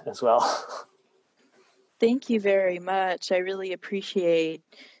leave that as well. Thank you very much. I really appreciate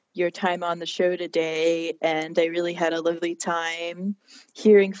your time on the show today, and I really had a lovely time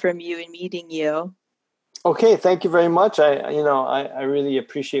hearing from you and meeting you. Okay, thank you very much. I really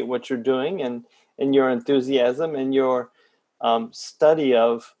appreciate what you're doing and your enthusiasm and your study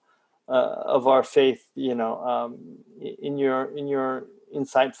of our faith. In your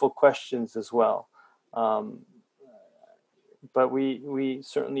insightful questions as well. But we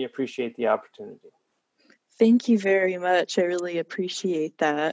certainly appreciate the opportunity. Thank you very much. I really appreciate that.